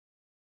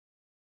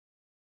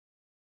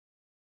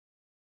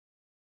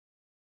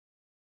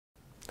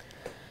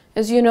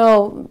As you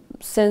know,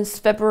 since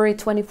February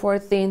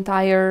 24th, the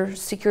entire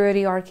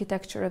security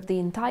architecture of the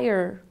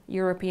entire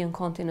European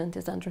continent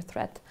is under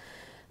threat.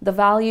 The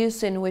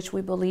values in which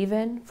we believe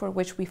in, for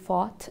which we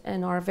fought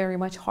and are very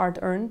much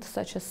hard-earned,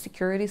 such as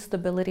security,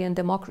 stability, and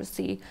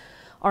democracy,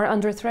 are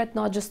under threat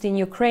not just in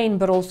Ukraine,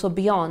 but also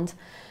beyond.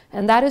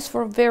 And that is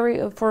for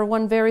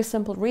one very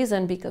simple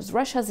reason, because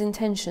Russia's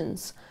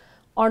intentions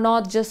are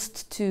not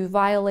just to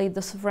violate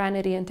the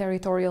sovereignty and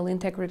territorial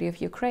integrity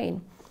of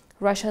Ukraine.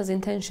 Russia's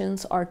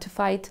intentions are to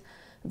fight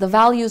the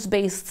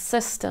values-based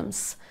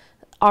systems,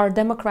 our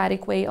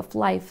democratic way of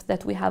life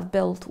that we have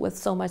built with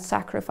so much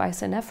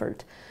sacrifice and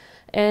effort.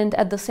 And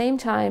at the same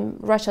time,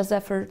 Russia's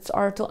efforts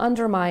are to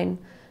undermine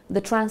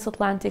the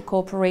transatlantic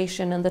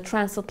cooperation and the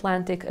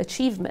transatlantic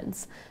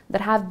achievements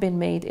that have been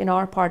made in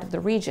our part of the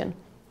region.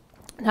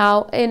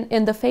 Now,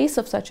 in the face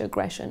of such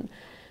aggression,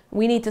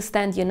 we need to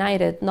stand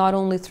united, not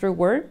only through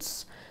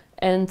words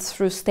and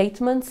through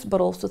statements,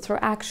 but also through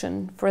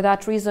action. For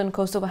that reason,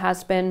 Kosovo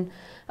has been,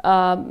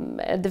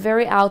 at the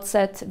very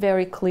outset,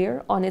 very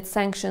clear on its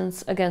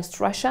sanctions against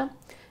Russia,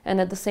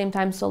 and at the same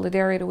time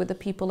solidarity with the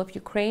people of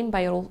Ukraine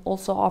by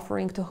also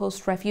offering to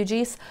host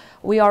refugees.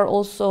 We are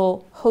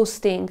also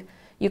hosting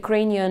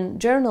Ukrainian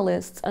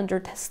journalists,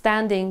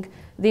 understanding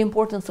the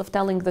importance of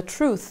telling the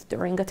truth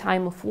during a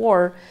time of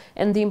war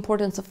and the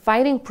importance of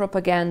fighting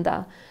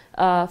propaganda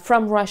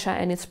from Russia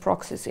and its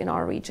proxies in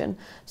our region.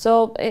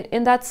 So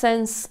in that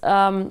sense,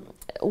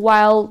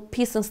 while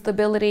peace and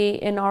stability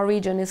in our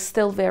region is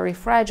still very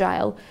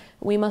fragile,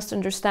 we must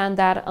understand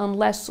that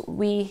unless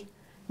we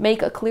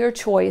make a clear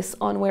choice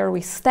on where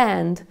we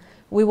stand,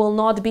 we will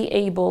not be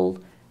able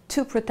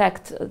to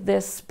protect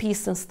this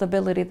peace and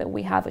stability that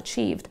we have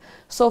achieved.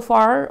 So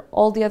far,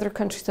 all the other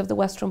countries of the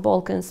Western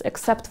Balkans,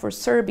 except for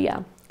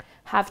Serbia,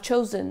 have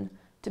chosen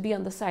to be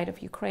on the side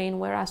of Ukraine,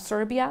 whereas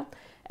Serbia,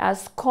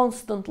 as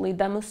constantly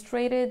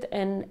demonstrated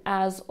and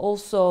as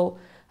also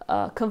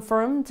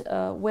confirmed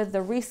with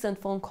the recent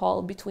phone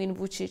call between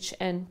Vučić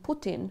and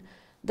Putin,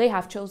 they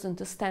have chosen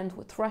to stand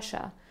with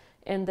Russia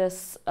in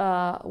this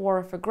war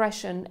of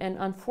aggression and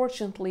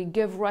unfortunately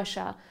give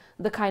Russia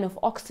the kind of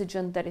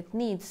oxygen that it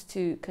needs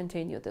to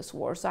continue this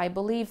war. So I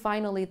believe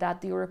finally that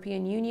the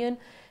European Union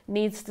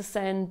needs to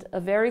send a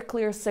very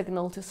clear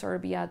signal to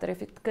Serbia that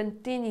if it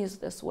continues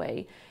this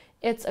way,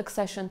 its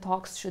accession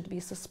talks should be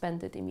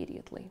suspended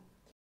immediately.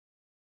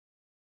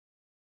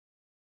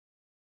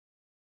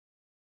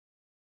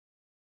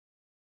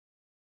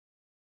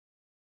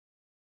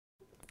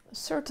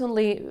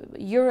 Certainly,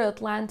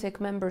 Euro-Atlantic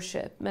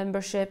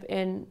membership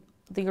in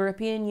the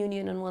European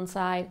Union on one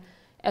side,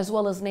 as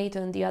well as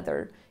NATO on the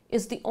other,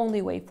 is the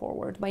only way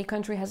forward. My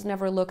country has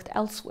never looked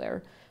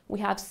elsewhere. We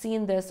have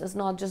seen this as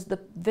not just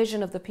the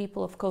vision of the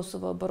people of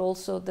Kosovo, but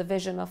also the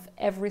vision of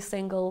every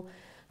single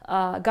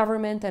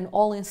government and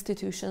all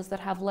institutions that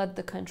have led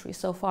the country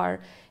so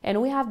far.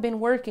 And we have been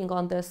working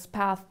on this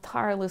path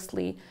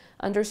tirelessly,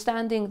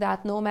 understanding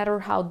that no matter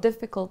how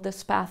difficult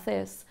this path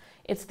is,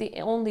 it's the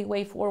only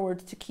way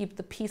forward to keep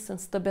the peace and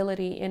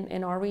stability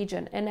in our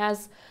region. And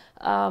as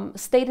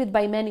stated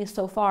by many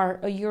so far,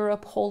 a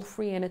Europe whole,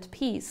 free, and at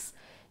peace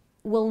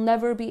will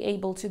never be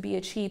able to be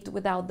achieved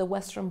without the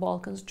Western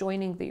Balkans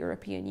joining the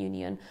European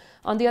Union.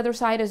 On the other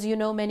side, as you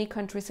know, many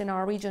countries in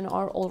our region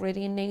are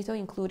already in NATO,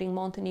 including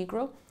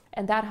Montenegro,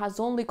 and that has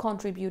only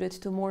contributed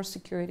to more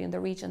security in the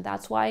region.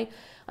 That's why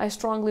I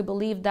strongly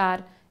believe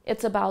that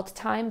it's about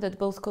time that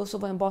both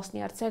Kosovo and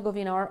Bosnia and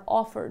Herzegovina are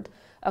offered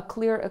a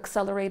clear,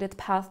 accelerated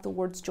path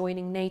towards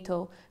joining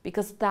NATO,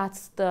 because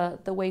that's the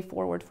way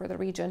forward for the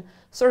region.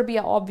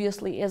 Serbia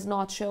obviously is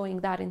not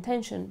showing that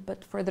intention,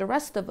 but for the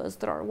rest of us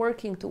that are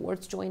working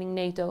towards joining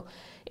NATO,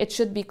 it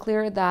should be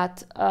clear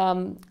that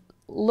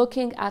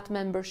looking at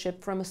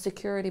membership from a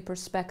security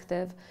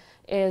perspective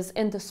is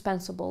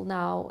indispensable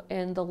now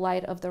in the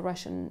light of the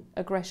Russian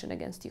aggression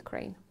against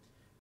Ukraine.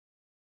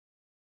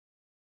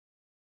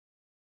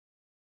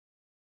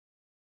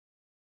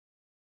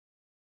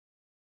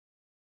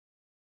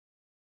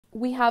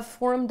 We have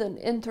formed an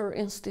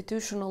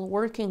interinstitutional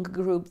working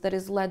group that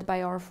is led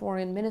by our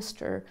foreign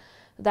minister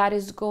that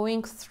is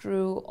going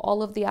through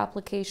all of the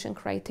application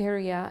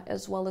criteria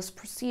as well as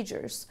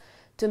procedures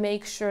to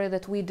make sure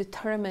that we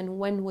determine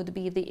when would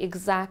be the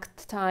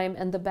exact time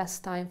and the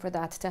best time for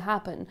that to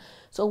happen.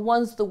 So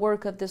once the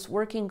work of this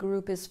working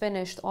group is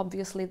finished,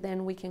 obviously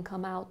then we can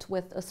come out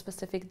with a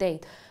specific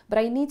date. But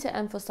I need to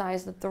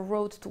emphasize that the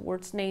road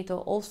towards NATO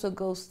also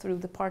goes through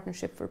the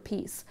Partnership for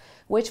Peace,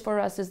 which for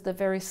us is the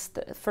very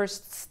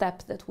first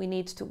step that we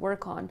need to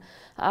work on.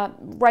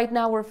 Right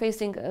now we're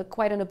facing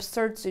quite an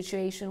absurd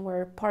situation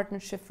where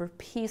Partnership for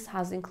Peace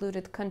has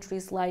included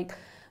countries like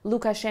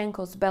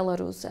Lukashenko's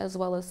Belarus as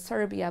well as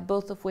Serbia,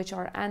 both of which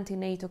are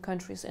anti-NATO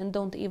countries and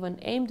don't even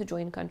aim to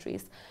join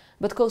countries.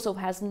 But Kosovo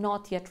has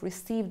not yet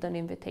received an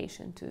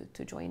invitation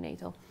to join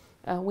NATO.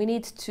 We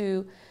need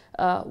to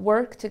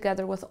work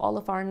together with all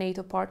of our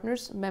NATO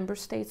partners, member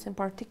states in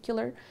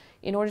particular,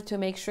 in order to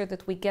make sure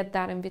that we get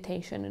that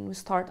invitation and we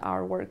start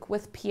our work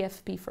with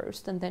PFP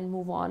first and then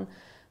move on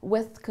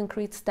with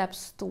concrete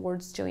steps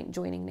towards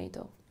joining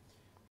NATO.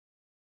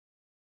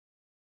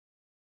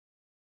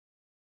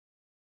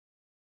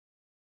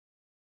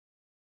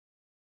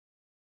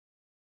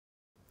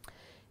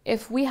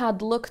 If we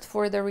had looked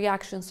for the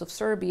reactions of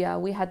Serbia,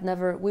 we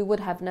would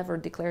have never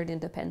declared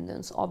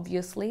independence,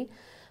 obviously.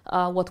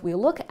 What we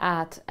look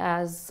at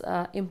as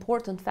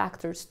important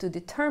factors to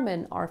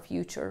determine our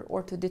future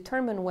or to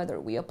determine whether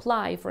we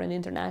apply for an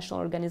international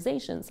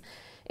organizations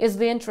is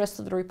the interest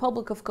of the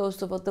Republic of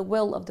Kosovo, the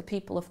will of the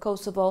people of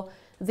Kosovo,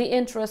 the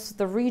interest,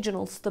 the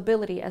regional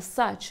stability as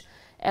such,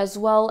 as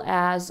well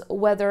as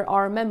whether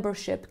our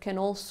membership can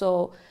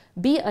also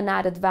be an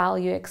added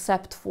value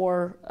except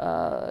for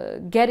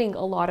getting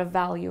a lot of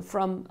value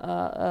from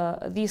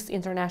these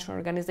international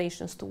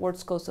organizations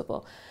towards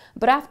Kosovo.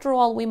 But after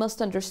all, we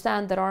must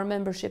understand that our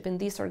membership in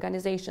these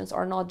organizations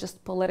are not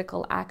just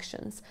political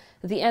actions.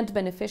 The end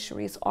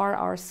beneficiaries are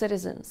our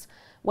citizens.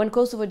 When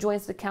Kosovo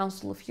joins the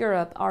Council of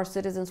Europe, our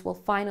citizens will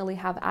finally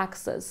have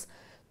access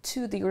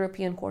to the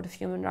European Court of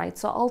Human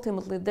Rights. So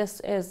ultimately, this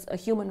is a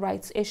human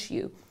rights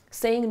issue.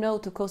 Saying no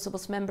to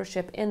Kosovo's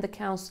membership in the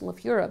Council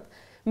of Europe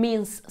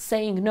means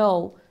saying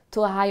no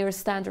to a higher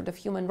standard of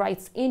human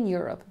rights in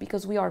Europe,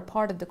 because we are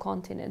part of the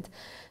continent.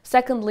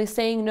 Secondly,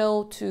 saying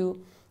no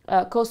to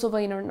Kosovo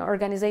in an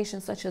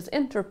organization such as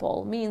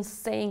Interpol means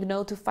saying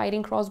no to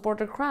fighting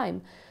cross-border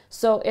crime.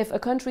 So if a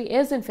country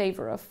is in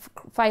favor of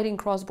fighting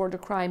cross-border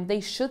crime, they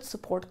should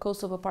support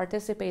Kosovo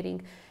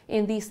participating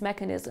in these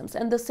mechanisms.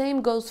 And the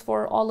same goes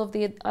for all of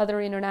the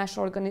other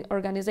international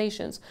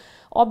organizations.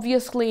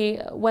 Obviously,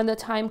 when the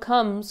time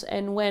comes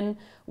and when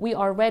we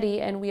are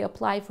ready and we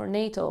apply for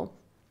NATO,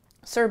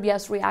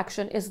 Serbia's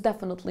reaction is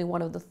definitely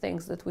one of the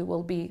things that we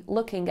will be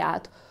looking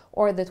at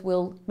or that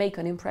will make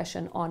an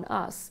impression on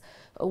us.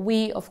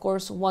 We, of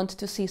course, want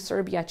to see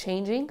Serbia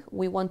changing.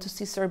 We want to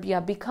see Serbia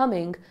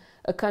becoming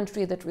a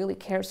country that really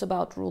cares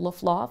about rule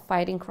of law,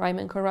 fighting crime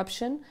and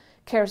corruption,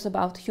 cares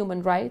about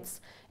human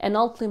rights, and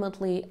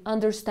ultimately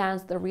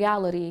understands the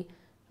reality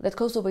that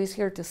Kosovo is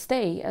here to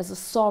stay as a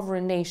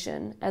sovereign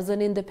nation, as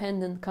an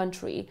independent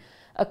country,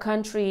 a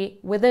country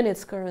within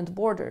its current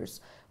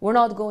borders. We're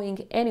not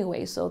going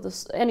anywhere, so the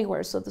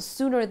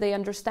sooner they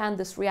understand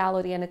this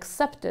reality and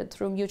accept it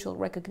through mutual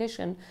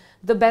recognition,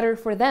 the better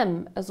for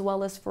them, as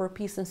well as for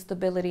peace and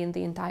stability in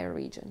the entire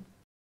region.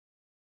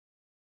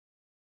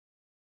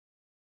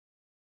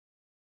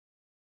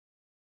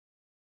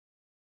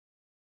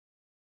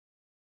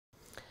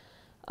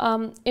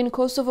 In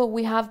Kosovo,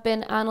 we have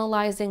been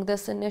analyzing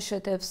this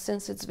initiative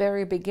since its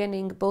very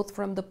beginning, both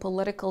from the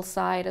political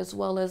side as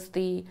well as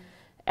the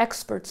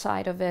expert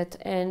side of it,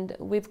 and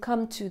we've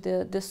come to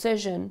the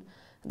decision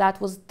that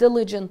was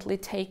diligently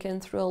taken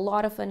through a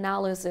lot of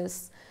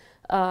analysis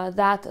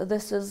that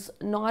this is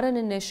not an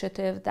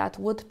initiative that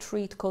would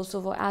treat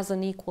Kosovo as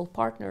an equal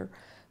partner.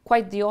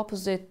 Quite the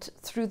opposite.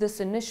 Through this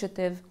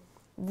initiative,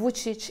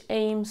 Vučić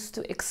aims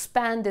to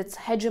expand its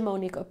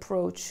hegemonic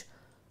approach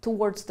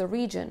towards the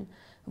region.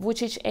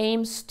 Vučić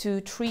aims to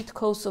treat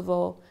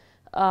Kosovo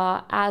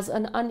as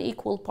an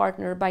unequal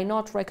partner by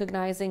not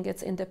recognizing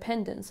its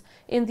independence.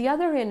 In the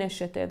other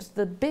initiatives,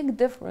 the big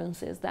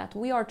difference is that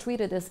we are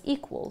treated as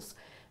equals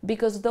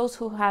because those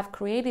who have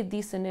created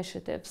these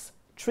initiatives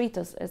treat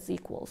us as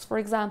equals. For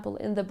example,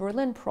 in the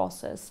Berlin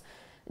process,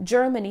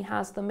 Germany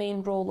has the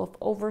main role of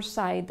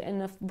oversight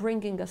and of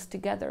bringing us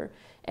together.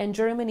 And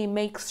Germany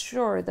makes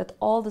sure that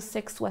all the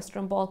 6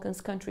 Western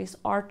Balkans countries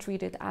are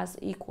treated as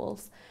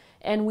equals.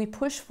 And we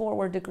push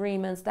forward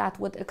agreements that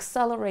would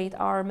accelerate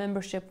our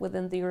membership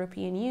within the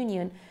European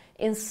Union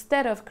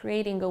instead of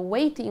creating a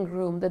waiting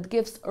room that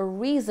gives a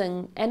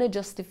reason and a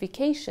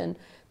justification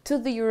to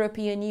the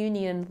European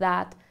Union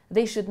that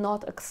they should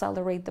not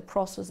accelerate the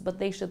process, but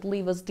they should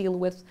leave us deal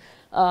with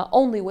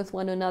only with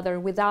one another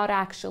without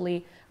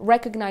actually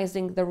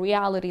recognizing the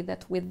reality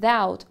that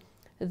without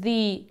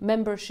the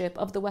membership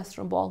of the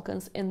Western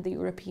Balkans in the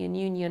European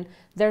Union,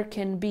 there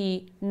can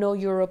be no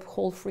Europe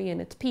whole, free,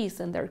 and at peace,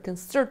 and there can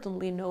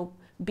certainly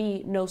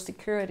be no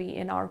security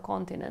in our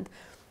continent.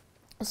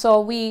 So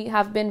we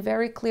have been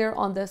very clear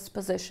on this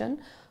position.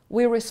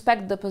 We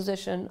respect the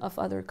position of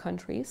other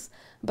countries,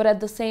 but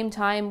at the same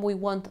time, we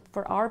want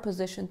for our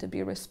position to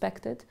be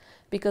respected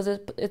because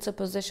it's a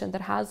position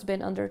that has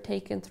been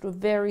undertaken through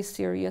very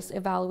serious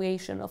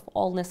evaluation of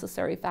all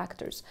necessary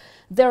factors.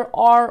 There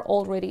are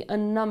already a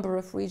number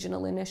of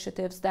regional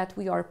initiatives that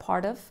we are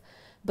part of,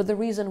 but the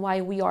reason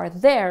why we are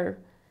there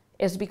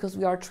is because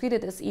we are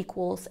treated as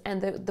equals,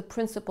 and the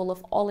principle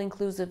of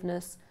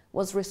all-inclusiveness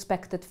was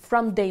respected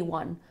from day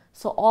one.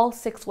 So all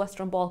 6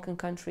 Western Balkan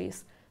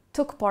countries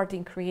took part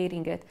in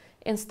creating it,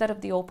 instead of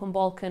the open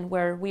Balkan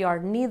where we are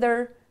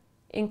neither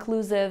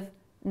inclusive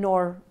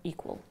nor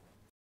equal.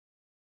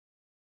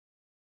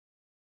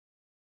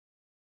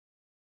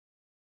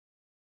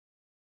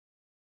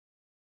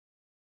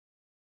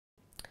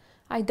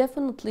 I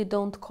definitely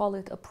don't call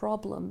it a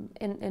problem.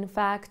 In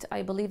fact,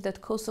 I believe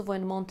that Kosovo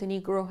and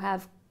Montenegro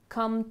have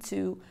come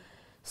to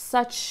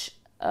such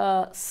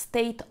a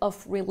state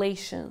of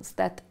relations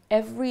that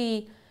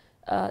every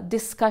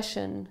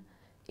discussion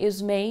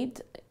is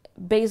made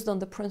based on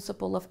the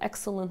principle of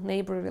excellent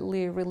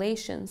neighborly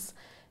relations.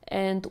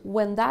 And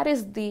when that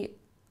is the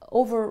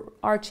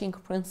overarching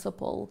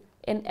principle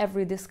in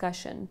every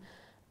discussion,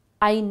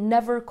 I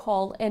never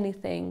call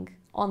anything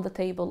on the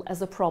table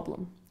as a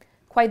problem.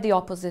 Quite the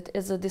opposite,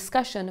 is a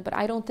discussion, but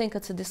I don't think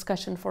it's a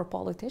discussion for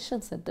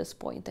politicians at this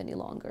point any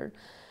longer.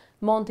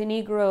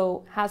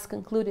 Montenegro has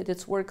concluded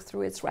its work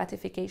through its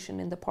ratification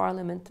in the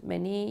parliament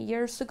many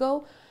years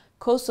ago.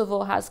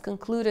 Kosovo has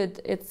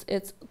concluded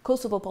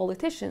Kosovo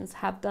politicians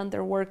have done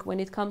their work when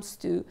it comes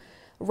to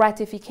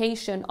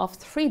ratification of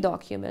 3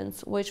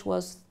 documents, which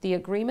was the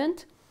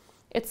agreement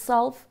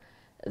itself,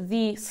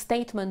 the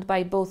statement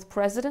by both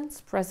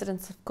presidents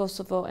of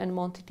Kosovo and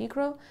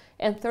Montenegro,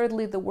 and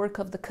thirdly, the work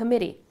of the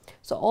committee.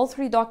 So all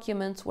 3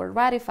 documents were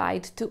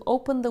ratified to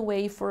open the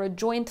way for a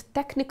joint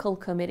technical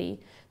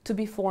committee to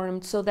be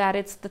formed, so that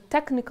it's the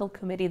technical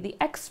committee, the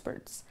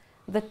experts,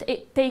 that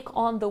take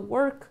on the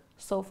work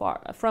so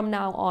far from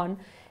now on.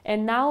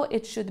 And now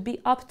it should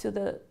be up to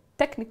the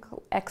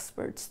technical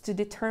experts to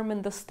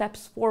determine the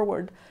steps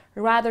forward,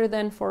 rather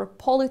than for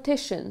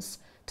politicians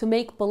to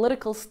make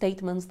political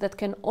statements that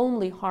can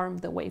only harm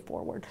the way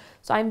forward.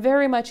 So I'm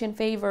very much in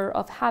favor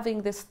of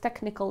having this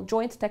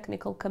joint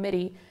technical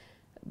committee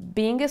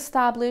being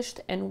established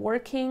and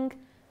working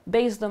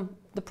based on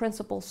the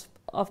principles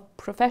of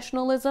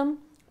professionalism,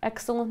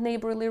 excellent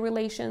neighborly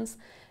relations,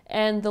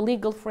 and the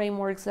legal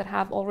frameworks that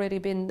have already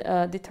been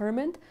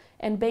determined.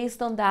 And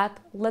based on that,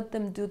 let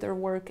them do their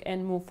work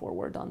and move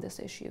forward on this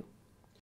issue.